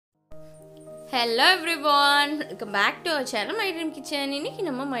Hello everyone, welcome back to our channel My Dream Kitchen. இன்னைக்கு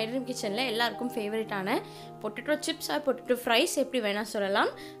நம்ம My Dream Kitchenல எல்லாருக்கும் favourite ஆன potato chips R potato fries எப்படி வேணா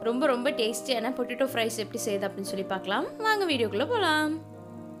சொல்லலாம். ரொம்ப டேஸ்டியான பொட்டேட்டோ ஃப்ரைஸ் எப்படி செய்யறது அப்படினு சொல்லி பார்க்கலாம். வாங்க வீடியோக்குள்ள போலாம்.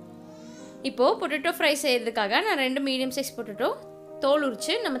 இப்போ பொட்டேட்டோ ஃப்ரை செய்யிறதுக்காக நான் ரெண்டு மீடியம் சைஸ் பொட்டேட்டோ தோல்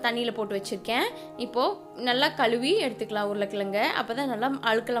உரிச்சு நம்ம தண்ணியில போட்டு வச்சிருக்கேன். இப்போ நல்லா கழுவி எடுத்துக்கலாம் உருளைக்கிழங்க. அப்பதான் நல்லா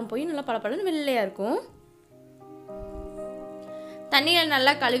அழுக்கலாம் போய் நல்லா பளபளன்னு வெள்ளையா இருக்கும். தண்ணியில்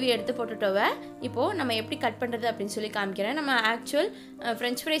நல்லா கழுவி எடுத்து பொட்டேட்டோவை இப்போது நம்ம எப்படி கட் பண்ணுறது அப்படின்னு சொல்லி காமிக்கிறேன். நம்ம ஆக்சுவல்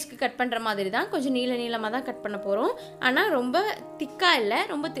ஃப்ரெஞ்ச் ஃப்ரைஸ்க்கு கட் பண்ணுற மாதிரி தான், கொஞ்சம் நீளமாக தான் கட் பண்ண போகிறோம். ஆனால் ரொம்ப திக்காக இல்லை,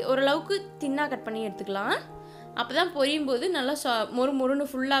 ரொம்ப ஓரளவுக்கு தின்னாக கட் பண்ணி எடுத்துக்கலாம். அப்போ தான் பொரியும் போது நல்லா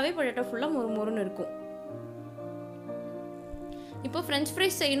மொறுன்னு ஃபுல்லாகவே பொட்டேட்டோ ஃபுல்லாக மொறுன்னு இருக்கும். இப்போ ஃப்ரெஞ்ச்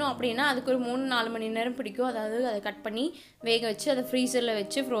ஃப்ரைஸ் செய்யணும் அப்படின்னா அதுக்கு ஒரு 3-4 மணி நேரம் பிடிக்கும். அதாவது அதை கட் பண்ணி வேக வச்சு அதை ஃப்ரீசரில்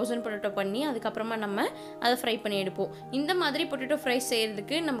வச்சு ஃப்ரோசன் பொட்டேட்டோ பண்ணி அதுக்கப்புறமா நம்ம அதை ஃப்ரை பண்ணி எடுப்போம். இந்த மாதிரி பொட்டேட்டோ ஃப்ரைஸ்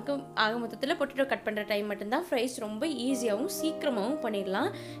செய்கிறதுக்கு நமக்கு ஆக மொத்தத்தில் பொட்டேட்டோ கட் பண்ணுற டைம் மட்டும்தான். ஃப்ரைஸ் ரொம்ப ஈஸியாகவும் சீக்கிரமாகவும் பண்ணிடலாம்.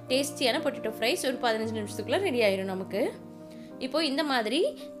 டேஸ்டியான பொட்டேட்டோ ஃப்ரைஸ் ஒரு 15 நிமிஷத்துக்குள்ளே ரெடி ஆயிடும் நமக்கு. இப்போது இந்த மாதிரி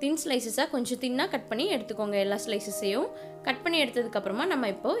தின் ஸ்லைசஸாக கொஞ்சம் தின்னாக கட் பண்ணி எடுத்துக்கோங்க. எல்லா ஸ்லைசஸையும் கட் பண்ணி எடுத்ததுக்கப்புறமா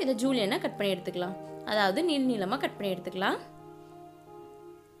நம்ம இப்போது இதை ஜூலியனாக கட் பண்ணி எடுத்துக்கலாம். அதாவது நீளமாக கட் பண்ணி எடுத்துக்கலாம்.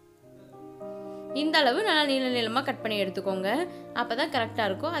 இந்த அளவு நல்லா நீளமாக கட் பண்ணி எடுத்துக்கோங்க. அப்போ தான் கரெக்டாக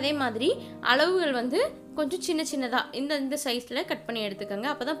இருக்கும். அதே மாதிரி அளவுகள் வந்து கொஞ்சம் சின்னதாக இந்த சைஸில் கட் பண்ணி எடுத்துக்கோங்க.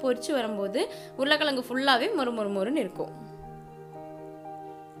 அப்போ தான் பொரிச்சு வரும்போது உருளைக்கிழங்கு ஃபுல்லாகவே மொறுன்னு இருக்கும்.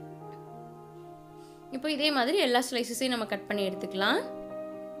 இப்போ இதே மாதிரி எல்லா ஸ்லைசஸையும் நம்ம கட் பண்ணி எடுத்துக்கலாம்.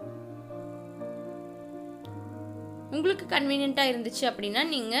 உங்களுக்கு கன்வீனியண்ட்டாக இருந்துச்சு அப்படின்னா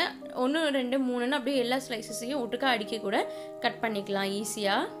நீங்கள் 1, 2, 3ன்னு அப்படியே எல்லா ஸ்லைசஸையும் ஒட்டுக்கா அடிக்க கூட கட் பண்ணிக்கலாம்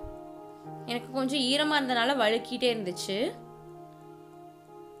ஈஸியாக. எனக்கு கொஞ்சம் ஈரமாக இருந்தனால வழுக்கிட்டே இருந்துச்சு.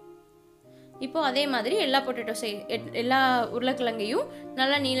 இப்போ அதே மாதிரி எல்லா பொட்டேட்டோ எல்லா உருளைக்கிழங்கையும்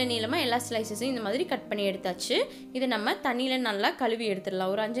நல்லா நீளமாக எல்லா ஸ்லைசஸையும் இந்த மாதிரி கட் பண்ணி எடுத்தாச்சு. இதை நம்ம தண்ணியில் நல்லா கழுவி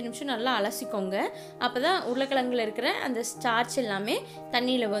எடுத்துடலாம். ஒரு 5 நிமிஷம் நல்லா அலசிக்கோங்க. அப்போ தான் உருளைக்கிழங்குல இருக்கிற அந்த ஸ்டார்ச் எல்லாமே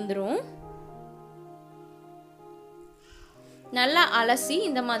தண்ணியில் வந்துடும். நல்லா அலசி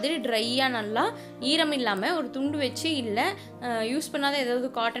இந்த மாதிரி ட்ரையாக நல்லா ஈரம் இல்லாமல் ஒரு துண்டு வச்சு இல்லை யூஸ் பண்ணாத ஏதாவது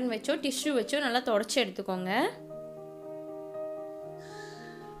காட்டன் வச்சோ டிஷ்யூ வச்சோ நல்லா தொடச்சி எடுத்துக்கோங்க.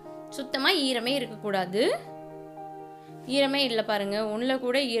 சுத்தமாக ஈரமே இருக்கக்கூடாது. ஈரமே இல்லை பாருங்கள், ஒன்றில்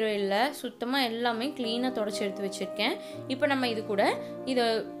கூட ஈரம் இல்லை. சுத்தமாக எல்லாமே க்ளீனாக தொடச்சி எடுத்து வச்சுருக்கேன். இப்போ நம்ம இது கூட இதை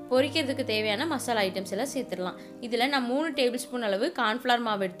பொரிக்கிறதுக்கு தேவையான மசாலா ஐட்டம்ஸ் எல்லாம் சேர்த்துடலாம். இதில் நான் 3 டேபிள் ஸ்பூன் அளவு கார்ன்ஃப்ளவர்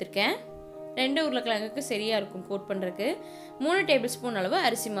மாவு எடுத்திருக்கேன். 2 உருளைக்கிழங்குக்கு சரியாக இருக்கும் கோட் பண்ணுறதுக்கு. 3 டேபிள் ஸ்பூன் அளவு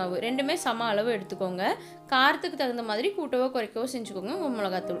அரிசி மாவு, ரெண்டுமே சம அளவு எடுத்துக்கோங்க. காரத்துக்கு தகுந்த மாதிரி கூட்டவோ குறைக்கவோ செஞ்சுக்கோங்க.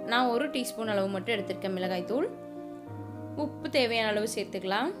 மிளகாய்த்தூள் நான் 1 டீஸ்பூன் அளவு மட்டும் எடுத்திருக்கேன் மிளகாய்த்தூள். உப்பு தேவையான அளவு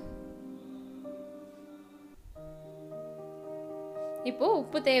சேர்த்துக்கலாம். இப்போது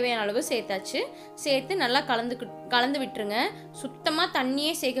உப்பு தேவையான அளவு சேர்த்தாச்சு. சேர்த்து நல்லா கலந்து விட்டுருங்க. சுத்தமாக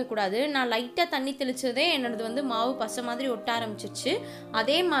தண்ணியே சேர்க்கக்கூடாது. நான் லைட்டாக தண்ணி தெளித்ததே என்னோடது வந்து மாவு பசை மாதிரி ஒட்ட ஆரம்பிச்சிருச்சு.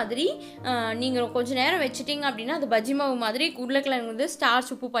 அதே மாதிரி நீங்கள் கொஞ்சம் நேரம் வச்சுட்டிங்க அப்படின்னா அது பஜ்ஜி மாவு மாதிரி உருளைக்கிழங்கு வந்து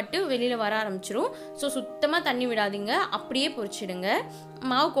ஸ்டார்ச் உப்பு பட்டு வெளியில் வர ஆரம்பிச்சிரும். ஸோ சுத்தமாக தண்ணி விடாதீங்க, அப்படியே பொரிச்சிடுங்க.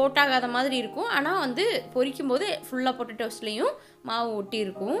 மாவு கோட்டாகாத மாதிரி இருக்கும். ஆனால் வந்து பொரிக்கும் போது ஃபுல்லாக பொட்டேட்டோஸ்லேயும் மாவு ஒட்டி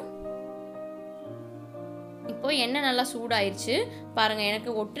இருக்கும். இப்போ எண்ணெய் நல்லா சூடாயிருச்சு பாருங்கள். எனக்கு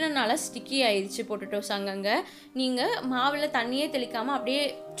ஒட்டுனனால ஸ்டிக்கி ஆயிடுச்சு பொட்டேட்டோஸ் அங்கங்கே. நீங்கள் மாவில் தண்ணியே தெளிக்காமல் அப்படியே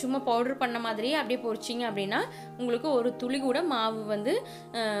சும்மா பவுடர் பண்ண மாதிரியே அப்படியே பொரிச்சிங்க அப்படின்னா உங்களுக்கு ஒரு துளி கூட மாவு வந்து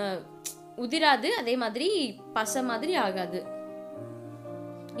உதிராது. அதே மாதிரி பசை மாதிரி ஆகாது.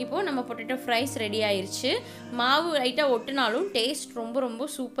 இப்போது நம்ம பொட்டேட்டோ ஃப்ரைஸ் ரெடி ஆயிடுச்சு. மாவு லைட்டாக ஒட்டினாலும் டேஸ்ட் ரொம்ப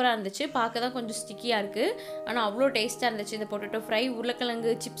சூப்பராக இருந்துச்சு. பார்க்க தான் கொஞ்சம் ஸ்டிக்கியாக இருக்குது, ஆனால் அவ்வளோ டேஸ்ட்டாக இருந்துச்சு இந்த பொட்டேட்டோ ஃப்ரை.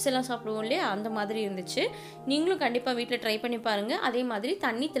 உருளைக்கிழங்கு சிப்ஸ் எல்லாம் சாப்பிடுவோம் இல்லையா, அந்த மாதிரி இருந்துச்சு. நீங்களும் கண்டிப்பாக வீட்டில் ட்ரை பண்ணி பாருங்கள். அதே மாதிரி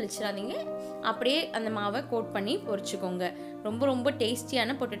தண்ணி தெளிச்சிடாதீங்க, அப்படியே அந்த மாவை கோட் பண்ணி பொரிச்சுக்கோங்க. ரொம்ப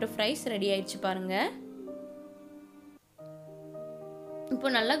டேஸ்டியான பொட்டேட்டோ ஃப்ரைஸ் ரெடி ஆயிடுச்சு பாருங்கள். இப்போ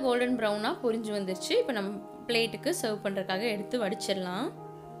நல்லா கோல்டன் ப்ரௌனாக பொரிஞ்சு வந்துருச்சு. இப்போ நம்ம பிளேட்டுக்கு சர்வ் பண்ணுறதுக்காக எடுத்து வடிச்சிடலாம்.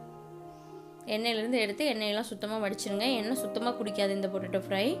 எண்ணெயிலேருந்து எடுத்து எண்ணெயெல்லாம் சுத்தமாக வடிச்சிருங்க. எண்ணெய் சுத்தமாக குடிக்காது இந்த பொட்டேட்டோ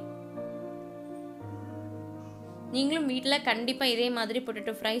ஃப்ரை. நீங்களும் வீட்டில் கண்டிப்பாக இதே மாதிரி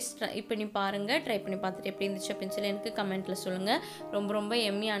பொட்டேட்டோ ஃப்ரைஸ் ட்ரை பண்ணி பாருங்கள். ட்ரை பண்ணி பார்த்துட்டு எப்படி இருந்துச்சு அப்படின்னு சொல்லி எனக்கு கமெண்ட்டில் சொல்லுங்கள். ரொம்ப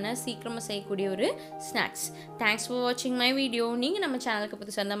எம்மியான சீக்கிரமாக செய்யக்கூடிய ஒரு ஸ்நாக்ஸ். தேங்க்ஸ் ஃபார் வாட்சிங் மை வீடியோ. நீங்கள் நம்ம சேனலுக்கு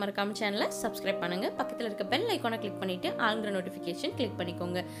புதுசாக இருந்தால் மறக்காம சேனலை சப்ஸ்கிரைப் பண்ணுங்கள். பக்கத்தில் இருக்க பெல் ஐக்கானை கிளிக் பண்ணிவிட்டு ஆளுங்கிற நோட்டிஃபிகேஷன் கிளிக்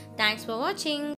பண்ணிக்கோங்க. தேங்க்ஸ் ஃபார் வாட்சிங்.